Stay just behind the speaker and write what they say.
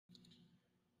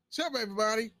What's up,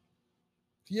 everybody?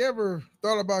 If you ever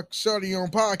thought about starting your own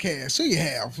podcast, so you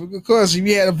have. Because if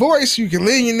you had a voice, you can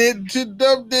lean it to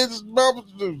this bubble.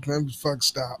 Let me fuck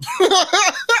stop.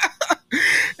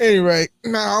 Anyway,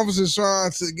 now I was just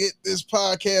trying to get this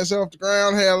podcast off the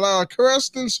ground. Had a lot of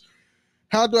questions.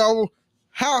 How do I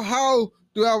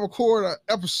record an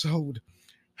episode?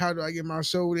 How do I get my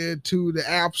show into the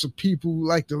apps of people who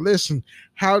like to listen?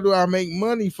 How do I make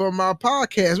money for my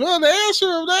podcast? Well, the answer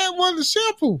of that one is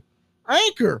simple.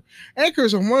 Anchor. Anchor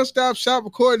is a one-stop shop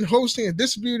recording, hosting, and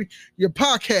distributing your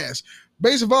podcast.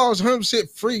 Base of all is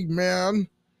 100% free, man.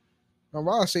 Now,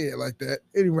 why I say it like that?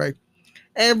 Anyway,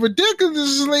 and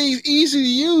ridiculously easy to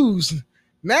use.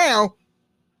 Now,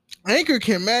 Anchor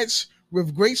can match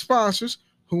with great sponsors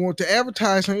who want to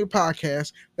advertise on your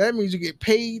podcast. That means you get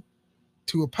paid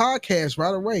to a podcast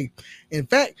right away. In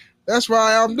fact, that's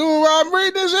why I'm doing what I'm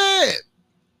reading this ad.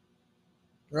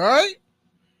 All right?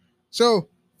 So,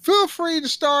 feel free to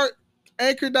start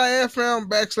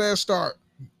anchor.fm/start.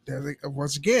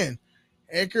 Once again,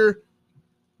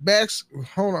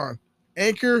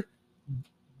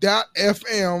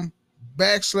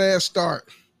 anchor.fm/start.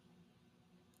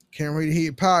 Can't wait to hear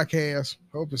your podcast.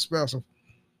 Hope it's special.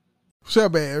 What's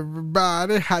up,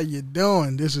 everybody? How you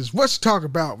doing? This is What's to Talk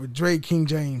About with Dre King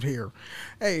James here.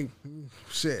 Hey,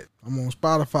 shit, I'm on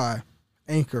Spotify,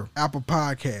 Anchor, Apple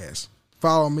Podcasts.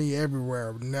 Follow me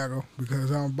everywhere, nigga,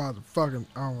 because I'm about to fucking,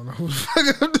 I don't know who's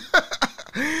fucking.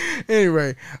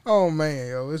 Anyway, oh man,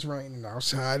 yo, it's raining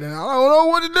outside and I don't know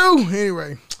what to do.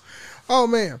 Anyway, oh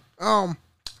man, I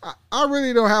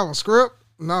really don't have a script,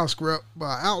 not a script, but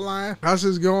an outline. I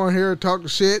just go on here and talk the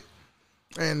shit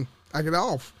and I get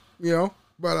off, you know.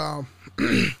 But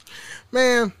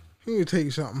man, let me tell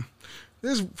you something.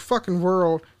 This fucking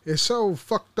world is so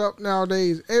fucked up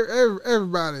nowadays.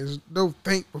 Everybody don't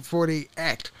think before they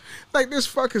act. Like this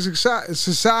fucking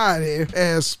society,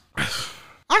 as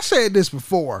I said this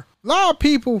before, a lot of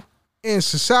people in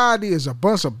society is a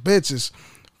bunch of bitches.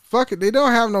 Fuck it, they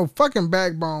don't have no fucking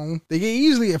backbone. They get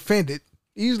easily offended,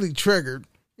 easily triggered.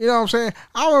 You know what I'm saying?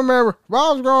 I remember while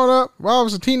I was growing up, while I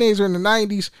was a teenager in the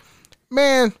 90s,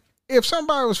 man, if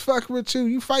somebody was fucking with you,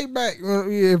 you fight back.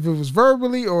 If it was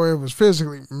verbally or it was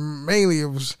physically, mainly it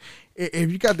was,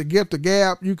 if you got the gift of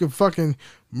gab, you can fucking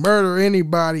murder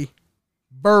anybody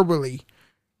verbally.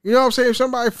 You know what I'm saying? If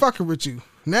somebody fucking with you.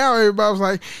 Now everybody's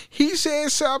like, he said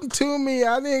something to me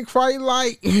I didn't quite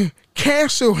like.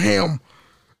 Cancel him.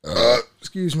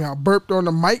 Excuse me, I burped on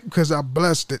the mic because I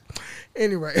blessed it.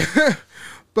 Anyway,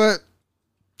 but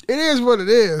it is what it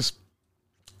is.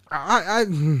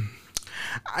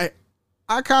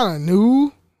 I kind of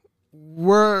knew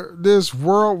where this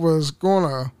world was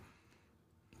going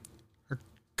to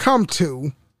come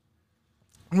to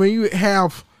when you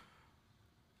have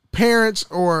parents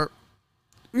or,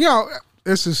 you know,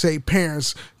 let's just say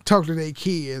parents talk to their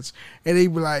kids and they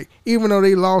be like, even though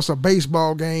they lost a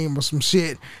baseball game or some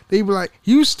shit, they be like,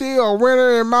 you still a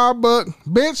winner in my book.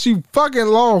 Bitch, you fucking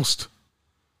lost.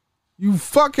 You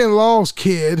fucking lost,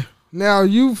 kid. Now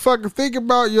you fucking think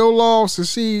about your loss and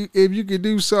see if you can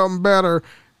do something better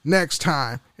next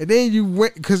time. And then you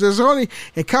win, because there's only,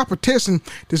 in competition,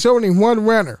 there's only one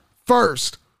winner.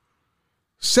 First.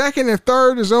 Second and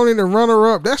third is only the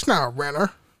runner-up. That's not a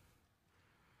winner.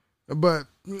 But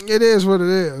it is what it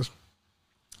is.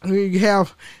 You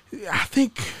have, I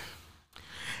think,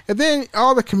 and then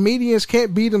all the comedians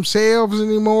can't be themselves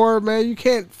anymore, man. You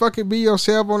can't fucking be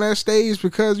yourself on that stage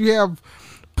because you have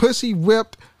pussy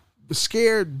whipped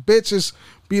scared bitches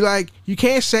be like, you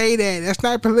can't say that. That's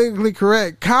not politically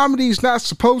correct. Comedy's not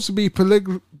supposed to be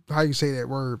politically, how you say that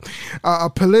word?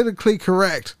 Politically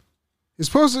correct. It's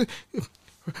supposed to,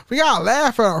 we gotta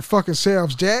laugh at our fucking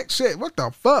selves, Jack. Shit, what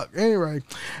the fuck? Anyway,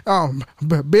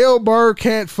 but Bill Burr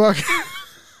can't fucking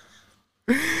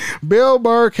Bill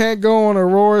Burr can't go on a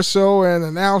Roar show and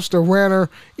announce the winner,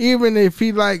 even if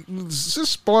he like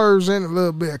just splurs in a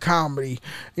little bit of comedy.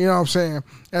 You know what I'm saying?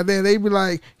 And then they be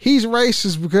like, he's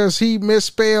racist because he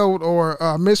misspelled or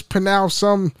mispronounced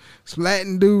some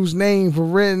Latin dude's name for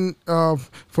renting a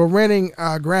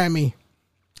Grammy.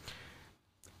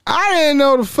 I didn't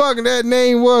know the fuck that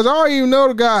name was. I don't even know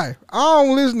the guy. I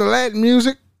don't listen to Latin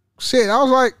music. Shit, I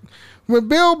was like, when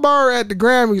Bill Burr at the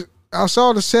Grammys, I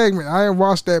saw the segment. I didn't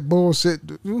watch that bullshit.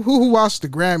 Who watched the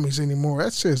Grammys anymore?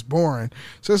 That shit's boring.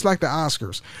 So it's like the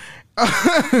Oscars.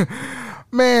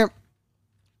 Man,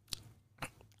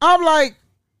 I'm like,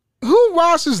 who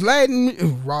watches Latin?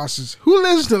 Who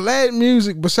listens to Latin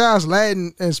music besides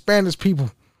Latin and Spanish people?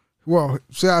 Well,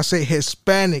 should I say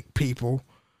Hispanic people?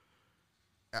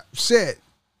 Shit.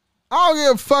 I don't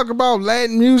give a fuck about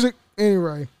Latin music.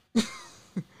 Anyway.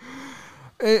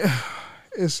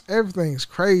 It's everything's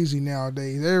crazy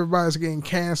nowadays. Everybody's getting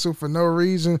canceled for no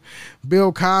reason.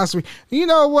 Bill Cosby. You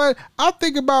know what? I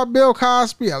think about Bill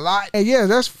Cosby a lot. And yeah,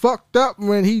 that's fucked up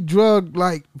when he drugged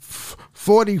like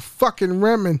 40 fucking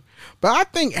women. But I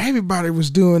think everybody was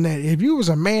doing that. If you was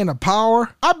a man of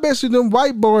power, I bet you them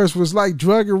white boys was like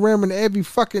drugging women every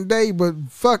fucking day. But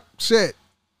fuck shit.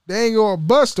 They ain't gonna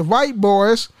bust the white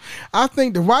boys. I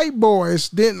think the white boys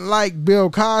didn't like Bill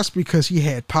Cosby because he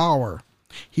had power.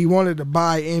 He wanted to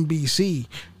buy NBC.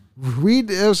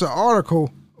 There's an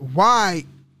article why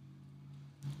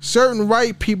certain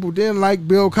white people didn't like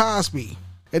Bill Cosby,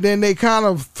 and then they kind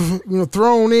of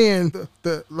thrown in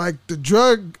the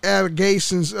drug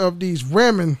allegations of these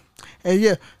women, and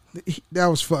yeah, that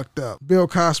was fucked up. Bill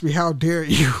Cosby, how dare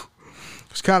you?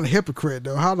 It's kind of hypocrite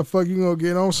though. How the fuck you gonna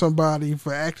get on somebody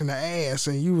for acting an ass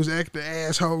and you was acting an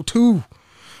asshole too?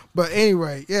 But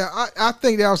anyway, yeah, I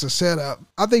think that was a setup.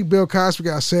 I think Bill Cosby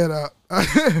got set up.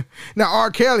 Now,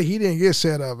 R. Kelly, he didn't get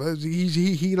set up.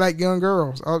 He liked young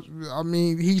girls. I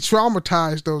mean, he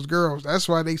traumatized those girls. That's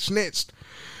why they snitched.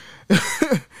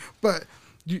 But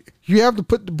you have to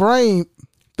put the blame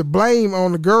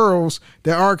on the girls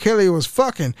that R. Kelly was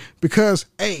fucking because,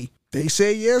 hey, they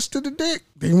said yes to the dick.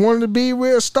 They wanted to be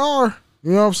with a star.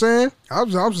 You know what I'm saying?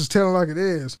 I'm just telling like it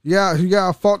is. Yeah, you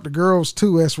gotta fault the girls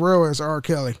too, as well as R.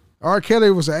 Kelly. R. Kelly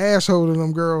was an asshole to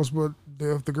them girls, but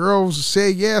if the girls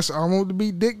say yes, I want to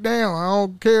be dick down. I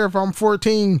don't care if I'm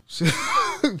 14.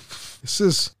 This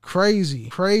is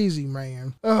crazy,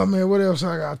 man. Oh man, what else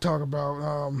I gotta talk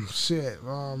about? This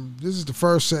is the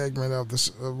first segment of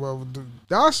this. Hold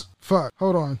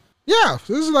on. Yeah,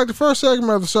 this is like the first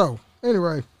segment of the show.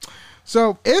 Anyway,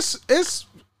 so it's.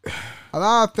 A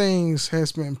lot of things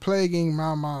has been plaguing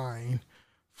my mind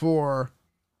for,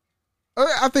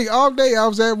 I think all day I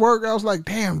was at work. I was like,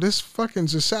 damn, this fucking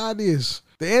society is,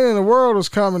 the end of the world is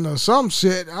coming or some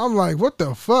shit. I'm like, what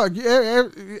the fuck?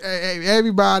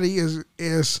 Everybody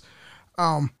is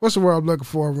what's the word I'm looking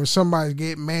for when somebody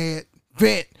get mad?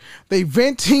 They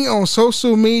venting on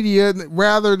social media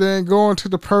rather than going to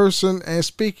the person and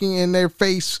speaking in their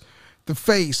face to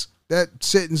face. That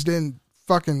sentence didn't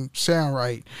fucking sound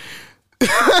right.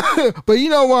 But you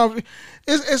know what?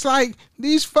 It's like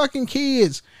these fucking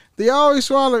kids, they always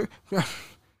want to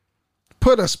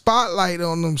put a spotlight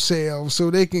on themselves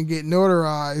so they can get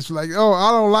notarized. Like, oh,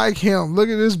 I don't like him. Look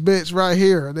at this bitch right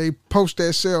here. They post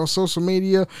that shit on social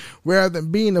media rather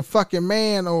than being a fucking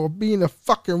man or being a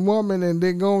fucking woman and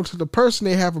then going to the person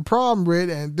they have a problem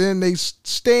with and then they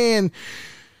stand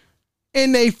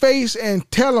in their face and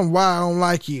tell them why I don't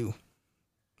like you.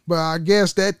 But I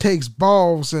guess that takes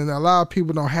balls, and a lot of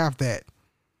people don't have that.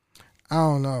 I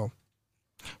don't know.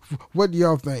 What do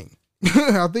y'all think?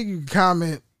 I think you can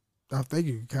comment. I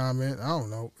don't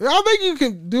know. I think you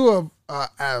can do on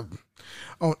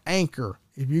Anchor.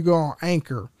 If you go on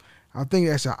Anchor, I think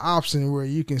that's an option where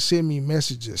you can send me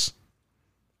messages.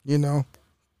 You know,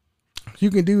 you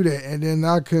can do that, and then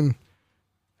I could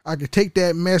take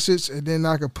that message and then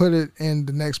I could put it in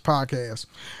the next podcast.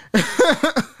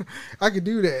 I could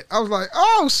do that. I was like,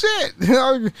 oh shit.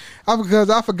 Because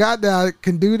I forgot that I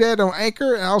can do that on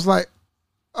Anchor. And I was like,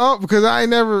 oh, because I ain't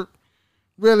never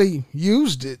really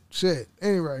used it. Shit.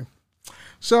 Anyway.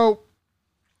 So,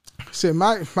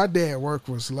 my day at work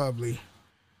was lovely.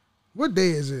 What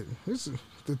day is it? This is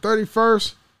the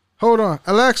 31st. Hold on.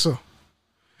 Alexa,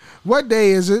 what day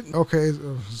is it? Okay,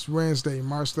 it's Wednesday,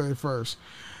 March 31st.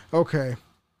 Okay.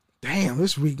 Damn,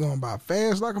 this week going by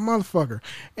fast like a motherfucker.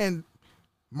 And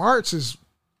March is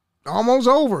almost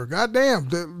over. Goddamn.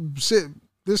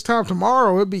 This time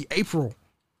tomorrow, it'll be April.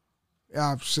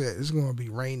 Shit, it's going to be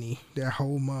rainy that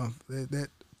whole month. That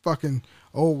fucking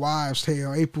old wives'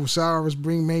 tale. April showers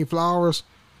bring May flowers.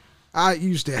 I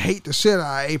used to hate the shit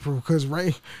out of April because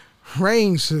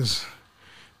rain just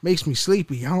makes me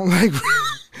sleepy. I don't like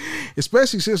rain.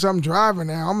 Especially since I'm driving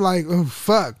now. I'm like, oh,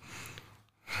 fuck.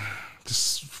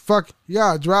 You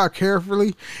gotta drive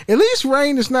carefully. At least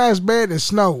rain is not as bad as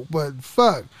snow, but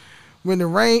fuck, when the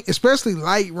rain, especially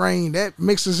light rain, that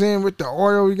mixes in with the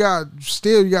oil, you gotta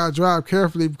drive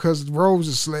carefully because the roads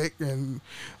are slick and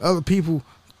other people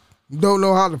don't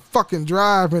know how to fucking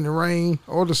drive in the rain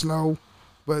or the snow.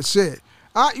 But shit,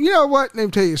 you know what? Let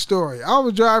me tell you a story. I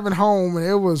was driving home and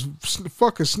it was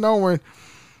fucking snowing,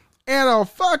 and a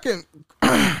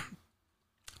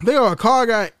car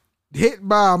got hit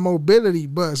by a mobility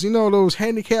bus. You know those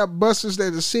handicap buses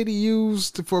that the city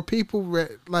used for people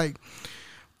like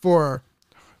for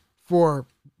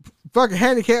fucking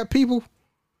handicapped people?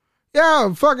 Yeah,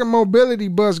 a fucking mobility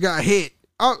bus got hit.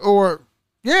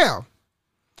 Yeah.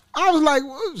 I was like,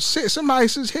 well, shit, somebody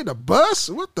just hit a bus?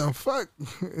 What the fuck?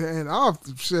 And I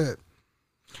said,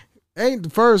 ain't the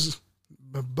first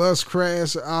bus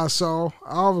crash I saw.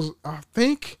 I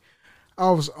think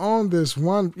I was on this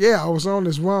one. Yeah, I was on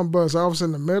this one bus. I was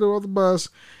in the middle of the bus,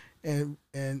 and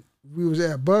we was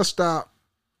at a bus stop.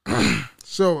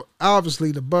 So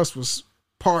obviously the bus was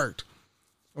parked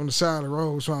on the side of the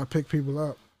road trying to pick people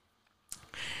up.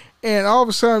 And all of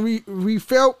a sudden we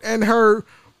felt and heard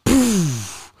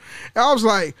poof. And I was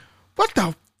like, what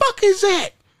the fuck is that?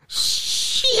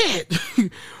 Shit.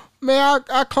 Man,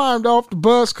 I climbed off the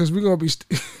bus because we're going to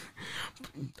be...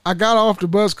 I got off the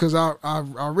bus because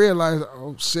I realized,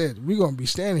 oh shit, we're going to be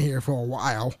standing here for a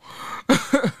while.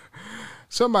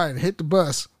 Somebody hit the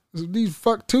bus. These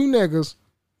two niggas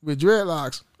with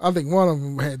dreadlocks. I think one of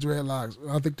them had dreadlocks.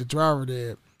 I think the driver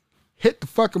did. Hit the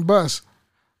fucking bus.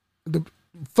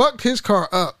 Fucked his car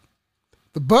up.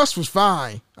 The bus was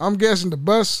fine. I'm guessing the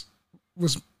bus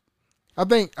was... I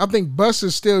think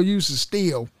buses still use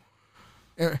steel.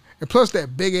 And plus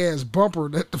that big ass bumper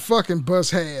that the fucking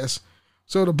bus has.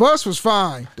 So the bus was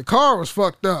fine. The car was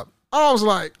fucked up. I was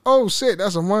like, oh shit,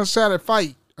 that's a one-sided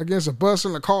fight against a bus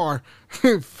and a car.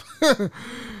 That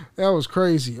was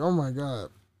crazy. Oh my God.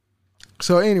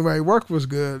 So anyway, work was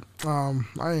good. I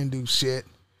didn't do shit.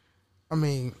 I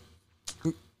mean,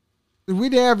 we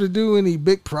didn't have to do any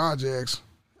big projects.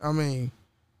 I mean,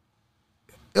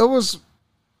 it was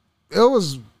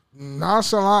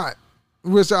not a lot,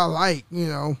 which I like, you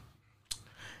know.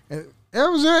 And that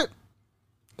was it.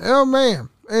 Oh man.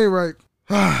 Anyway,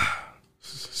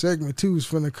 segment 2 is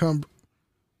finna come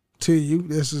to you.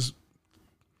 This is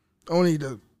only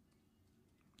the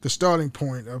starting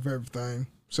point of everything.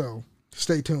 So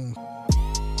stay tuned.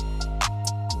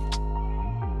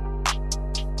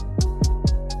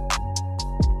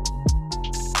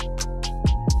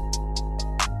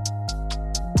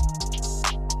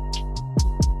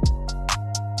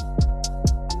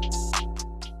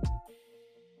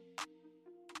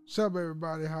 What's up,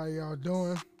 everybody? How y'all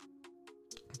doing?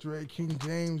 Dre King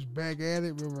James back at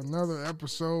it with another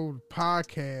episode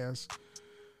podcast.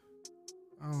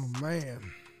 Oh man,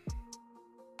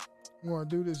 I want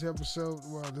to do this episode.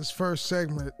 Well, this first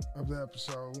segment of the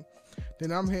episode.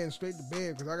 Then I'm heading straight to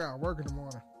bed because I got to work in the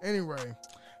morning. Anyway,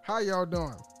 how y'all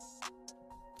doing?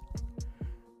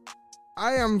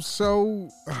 I am so.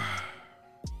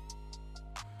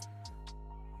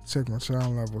 Check my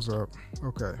sound levels up.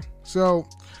 Okay, so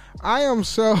I am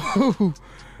so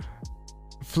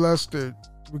flustered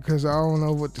because I don't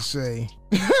know what to say.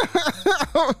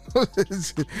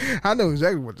 I know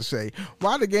exactly what to say.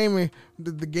 Why the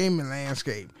gaming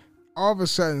landscape all of a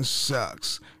sudden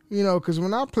sucks? You know, because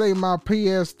when I play my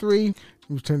PS3, let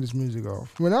me turn this music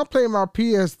off. When I play my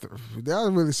PS3, did I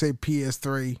really say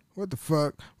PS3? What the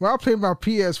fuck? When I play my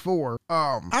PS4,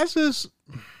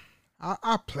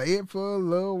 I play it for a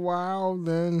little while,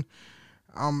 then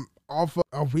I'm off for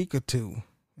a week or two.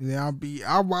 Then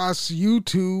I watch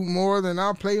YouTube more than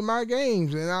I play my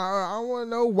games, and I want to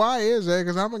know why is that?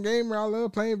 Because I'm a gamer, I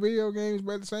love playing video games,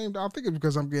 but at the same time, I think it's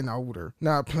because I'm getting older,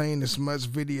 not playing as much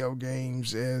video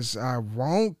games as I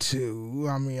want to.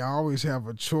 I mean, I always have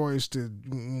a choice to,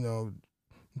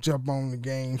 jump on the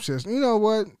game system. You know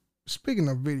what? Speaking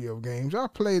of video games, I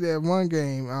played that one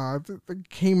game that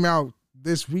came out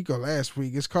this week or last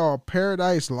week. It's called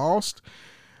Paradise Lost.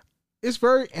 It's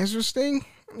very interesting,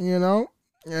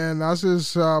 and I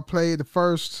just played the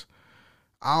first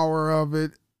hour of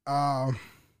it. Kind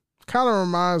of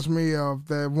reminds me of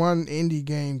that one indie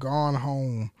game, Gone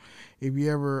Home. If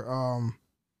you ever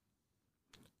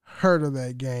heard of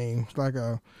that game, it's like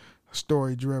a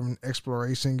story-driven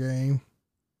exploration game.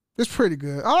 It's pretty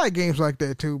good. I like games like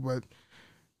that too, but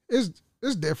it's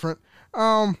different.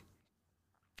 And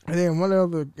then what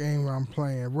other game I'm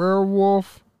playing?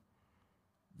 Werewolf,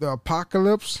 the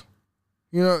Apocalypse.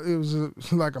 It was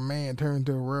like a man turned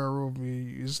into a werewolf.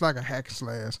 It's like a hack and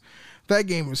slash. That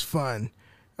game was fun.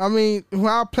 I mean, when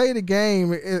I play the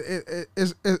game,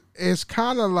 it's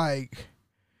kind of like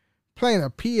playing a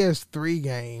PS3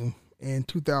 game in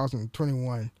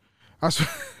 2021.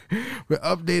 With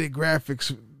updated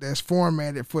graphics that's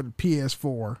formatted for the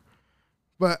PS4.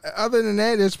 But other than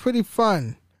that, it's pretty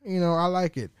fun. I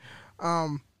like it.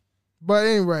 But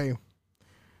anyway,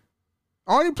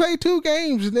 I only play 2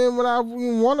 games, and then when I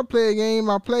want to play a game,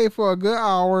 I play for a good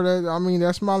hour.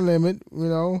 That's my limit,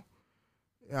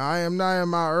 I am not in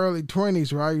my early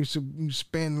 20s where I used to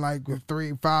spend like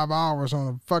 3-5 hours on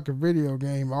a fucking video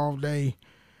game all day.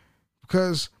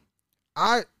 Because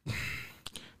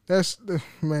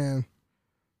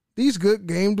these good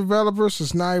game developers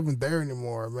is not even there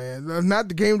anymore, man. Not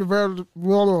the game developers,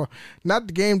 well, not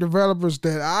the game developers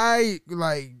that I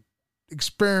like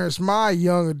experienced my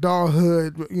young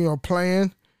adulthood,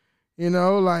 playing.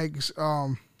 Like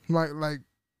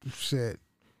shit.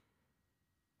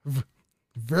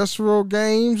 Visceral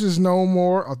Games is no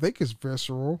more. I think it's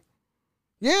Visceral.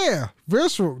 Yeah,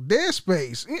 Visceral, Dead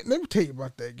Space. Let me tell you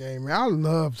about that game, man. I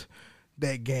loved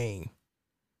that game.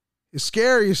 It's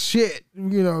scary as shit.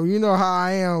 You know how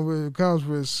I am when it comes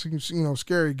with,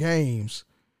 scary games.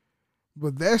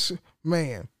 But that's,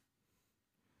 man,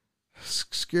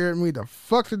 scared me the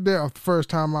fuck to death the first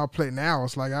time I played. Now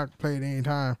it's like I can play it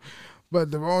anytime. But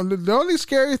the only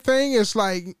scary thing is,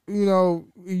 like,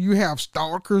 you have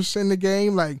stalkers in the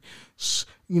game, like,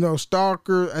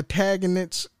 stalker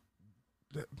antagonists.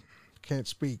 Can't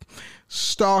speak.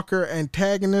 Stalker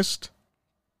antagonist.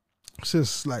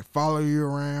 Just like follow you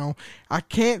around. I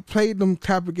can't play them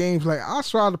type of games. Like, I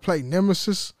try to play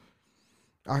Nemesis.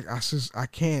 I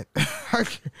can't.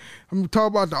 I'm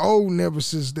talking about the old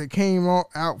Nemesis that came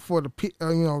out for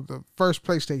the first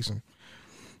PlayStation.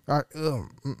 I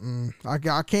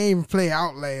can't even play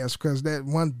Outlast because that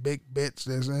one big bitch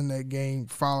that's in that game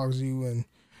follows you, and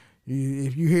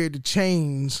if you hear the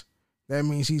chains, that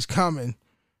means he's coming.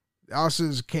 I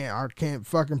can't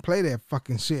fucking play that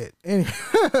fucking shit. Anyway,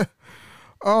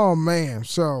 oh man,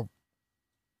 so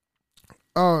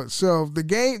the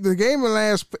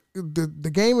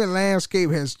gaming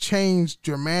landscape has changed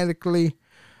dramatically.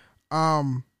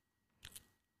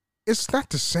 It's not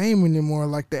the same anymore.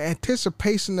 Like, the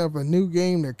anticipation of a new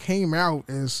game that came out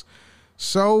is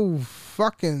so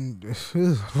fucking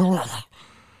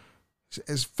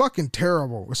it's fucking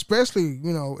terrible. Especially,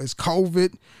 it's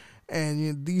COVID,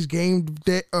 and these game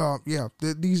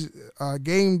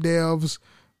devs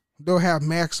don't have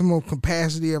maximum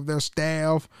capacity of their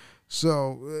staff.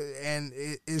 So, and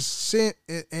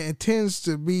it tends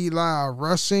to be like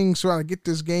rushing, trying to get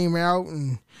this game out.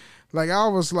 And like, I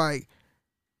was like,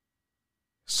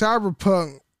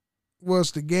 Cyberpunk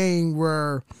was the game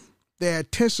where the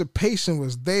anticipation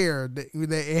was there. That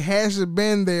it hasn't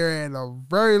been there in a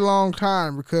very long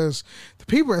time, because the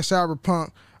people at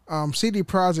Cyberpunk, CD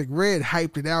Projekt Red,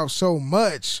 hyped it out so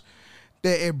much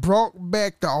that it brought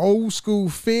back the old school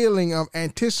feeling of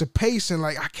anticipation.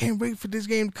 Like, I can't wait for this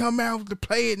game to come out to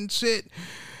play it and shit.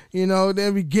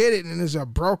 Then we get it and it's a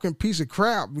broken piece of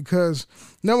crap because,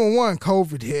 number one,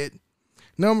 COVID hit.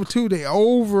 Number two, they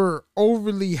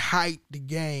overly hyped the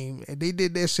game, and they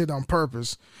did that shit on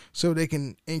purpose so they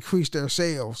can increase their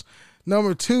sales.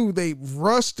 Number two, they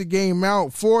rushed the game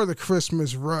out for the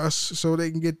Christmas rush so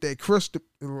they can get that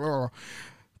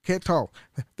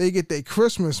They get their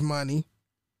Christmas money.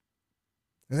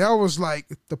 And that was like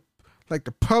the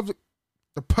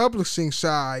publishing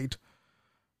side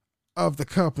of the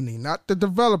company, not the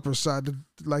developer side.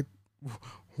 Like,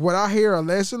 what I hear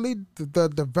allegedly, the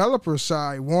developer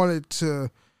side wanted to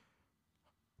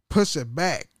push it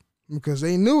back because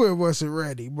they knew it wasn't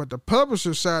ready. But the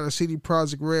publisher side of CD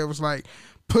Projekt Red was like,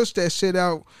 push that shit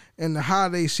out in the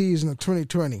holiday season of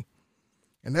 2020.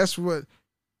 And that's what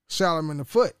shot him in the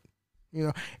foot.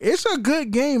 It's a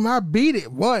good game. I beat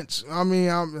it once. I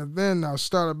mean, then I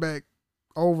started back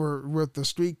over with the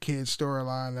Street Kids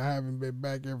storyline. I haven't been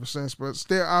back ever since, but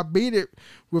still, I beat it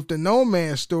with the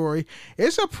Nomad story.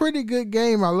 It's a pretty good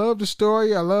game. I love the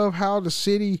story. I love how the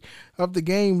city of the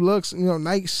game looks.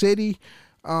 Night City.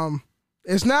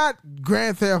 It's not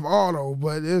Grand Theft Auto,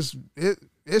 but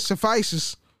it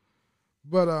suffices.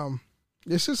 But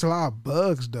it's just a lot of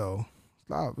bugs though.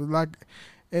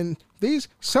 And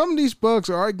some of these bugs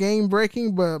are game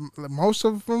breaking, but most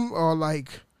of them are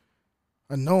like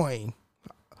annoying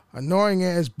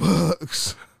ass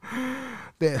bugs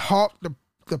that halt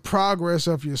the progress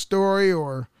of your story,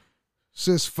 or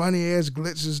just funny ass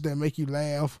glitches that make you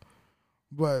laugh.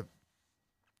 But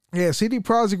yeah, CD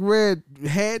Projekt Red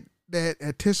had that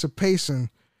anticipation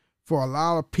for a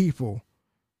lot of people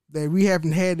that we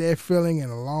haven't had that feeling in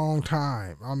a long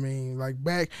time. I mean, like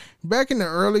back in the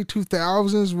early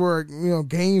 2000s where,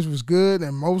 games was good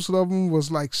and most of them was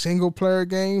like single player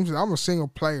games. And I'm a single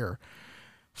player.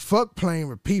 Fuck playing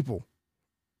with people.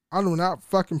 I do not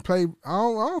fucking play. I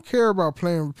don't care about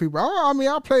playing with people.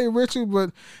 I play with you,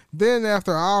 but then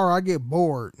after an hour I get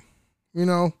bored.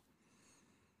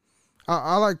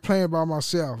 I like playing by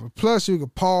myself. Plus, you can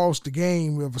pause the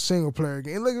game with a single player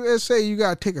game. Let's say you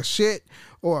got to take a shit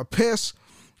or a piss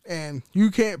and you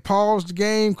can't pause the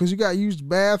game because you got to use the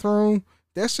bathroom.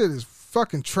 That shit is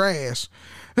fucking trash.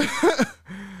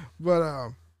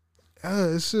 But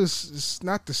it's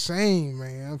not the same,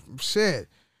 man. Shit.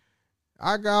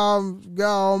 I got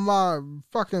all my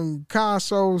fucking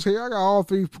consoles here. I got all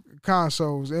 3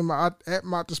 consoles at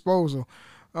my disposal.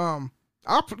 You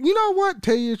know what?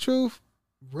 Tell you the truth,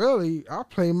 really, I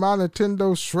play my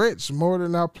Nintendo Switch more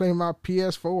than I play my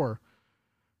PS4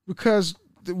 because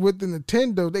with the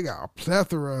Nintendo, they got a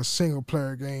plethora of single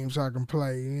player games I can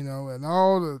play, you know, and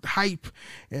all the hype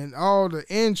and all the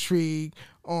intrigue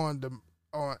on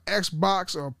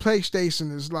Xbox or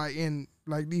PlayStation is like in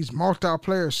like these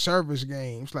multiplayer service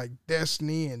games like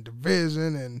Destiny and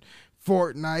Division and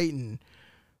Fortnite and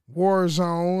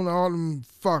Warzone, all them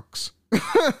fucks.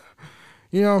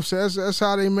 You know what I'm saying? That's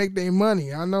how they make their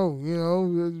money. I know, you know,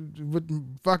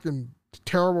 with fucking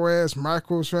terrible ass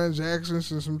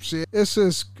microtransactions and some shit. It's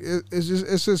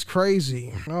just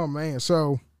crazy. Oh man.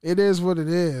 So it is what it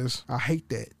is. I hate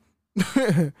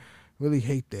that. Really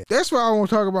hate that. That's what I want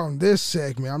to talk about in this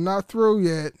segment. I'm not through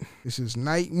yet. This is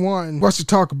night 1. What's to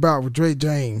talk about with Drake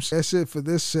James? That's it for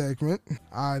this segment.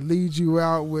 I lead you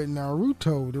out with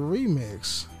Naruto, the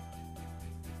remix.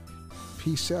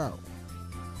 Peace out.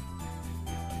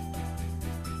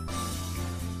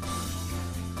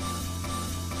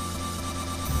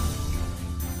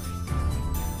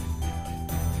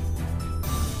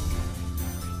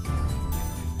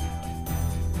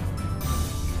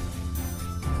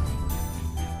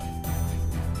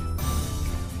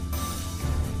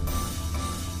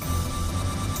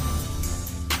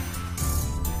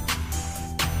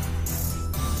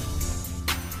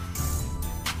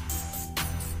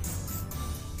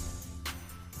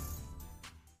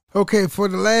 Okay, for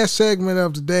the last segment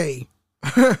of the day,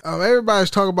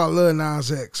 everybody's talking about Lil Nas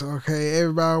X, okay?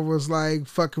 Everybody was like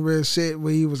fucking with shit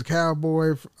when he was a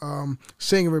cowboy,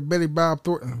 singing with Billy Bob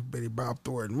Thornton.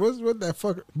 What that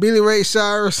fucker? Billy Ray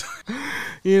Cyrus.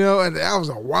 You know, and that was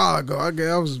a while ago. I guess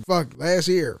that was last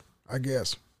year, I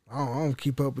guess. I don't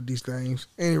keep up with these things.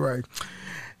 Anyway,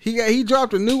 he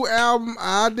dropped a new album.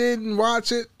 I didn't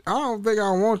watch it. I don't think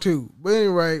I want to. But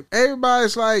anyway,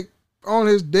 everybody's like on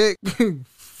his dick.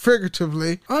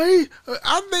 Figuratively, I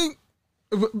think,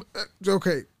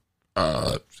 okay,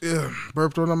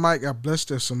 burped on the mic, I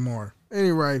blessed it some more.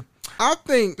 Anyway, I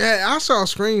think that I saw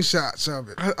screenshots of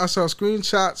it. I saw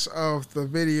screenshots of the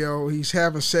video. He's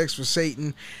having sex with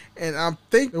Satan. And I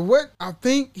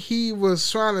think he was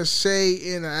trying to say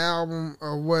in the album,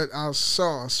 or what I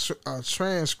saw, a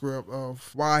transcript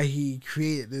of why he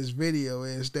created this video,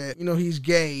 is that, you know, he's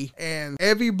gay and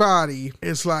everybody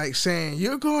is like saying,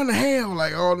 you're going to hell,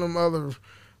 like all them other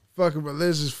fucking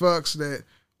religious fucks that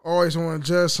always want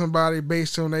to judge somebody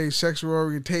based on their sexual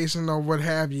orientation or what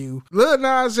have you. Lil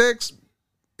Nas X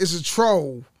is a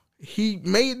troll. He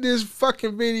made this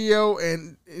fucking video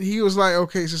and he was like,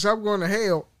 okay, since I'm going to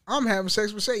hell, I'm having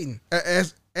sex with Satan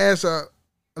as a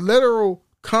literal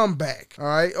comeback. All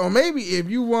right. Or maybe if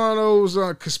you one of those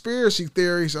conspiracy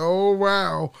theories, oh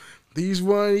wow,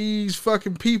 one of these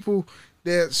fucking people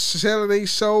that selling their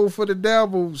soul for the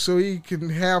devil so he can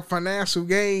have financial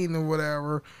gain or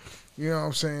whatever. You know what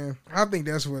I'm saying? I think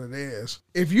that's what it is.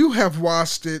 If you have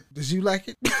watched it, did you like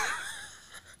it?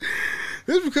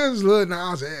 It's because it's Lil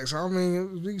Nas X. I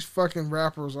mean, these fucking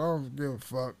rappers, I don't give a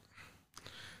fuck.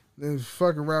 These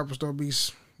fucking rappers don't be,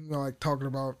 you know, like talking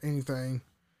about anything.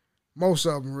 Most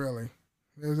of them, really.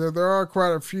 There are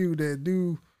quite a few that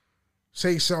do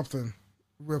say something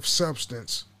with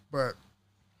substance, but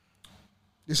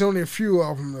there's only a few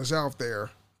of them that's out there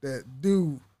that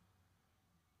do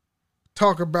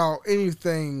talk about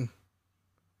anything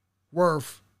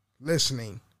worth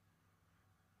listening.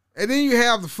 And then you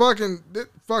have the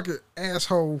fucking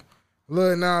asshole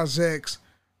Lil Nas X.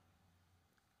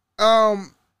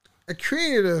 I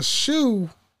created a shoe,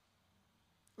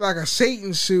 like a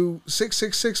Satan shoe,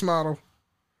 666 model.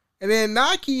 And then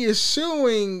Nike is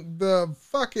suing the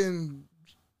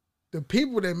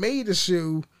people that made the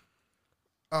shoe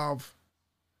of,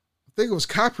 I think it was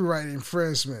copyright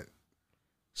infringement.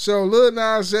 So Lil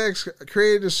Nas X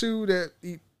created a shoe that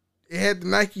it had the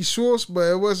Nike source,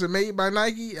 but it wasn't made by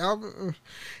Nike.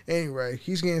 Anyway,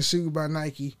 he's getting sued by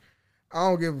Nike. I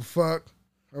don't give a fuck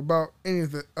about any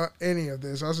of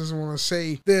this. I just want to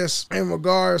say this in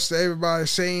regards to everybody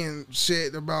saying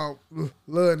shit about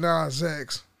Lil Nas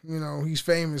X. You know, he's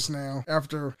famous now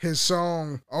after his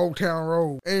song Old Town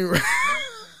Road.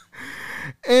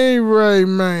 Anyway,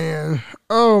 man.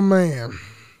 Oh man.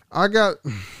 I got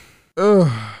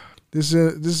this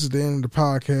is the end of the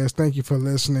podcast. Thank you for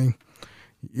listening.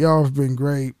 Y'all have been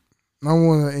great. I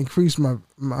want to increase my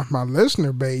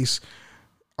listener base.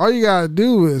 All you gotta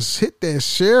do is hit that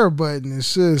share button and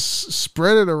just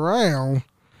spread it around.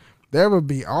 That would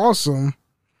be awesome.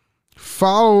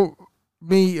 Follow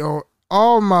me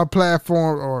all my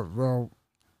platforms, or well,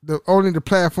 only the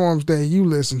platforms that you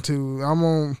listen to. I'm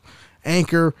on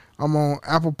Anchor, I'm on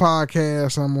Apple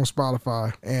Podcasts, I'm on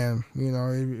Spotify. And, you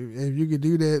know, if you could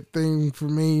do that thing for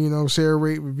me, you know, share,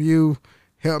 rate, review,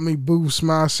 help me boost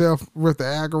myself with the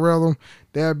algorithm,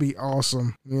 that'd be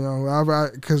awesome. You know,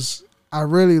 because I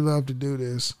really love to do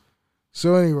this.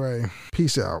 So anyway,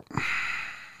 peace out.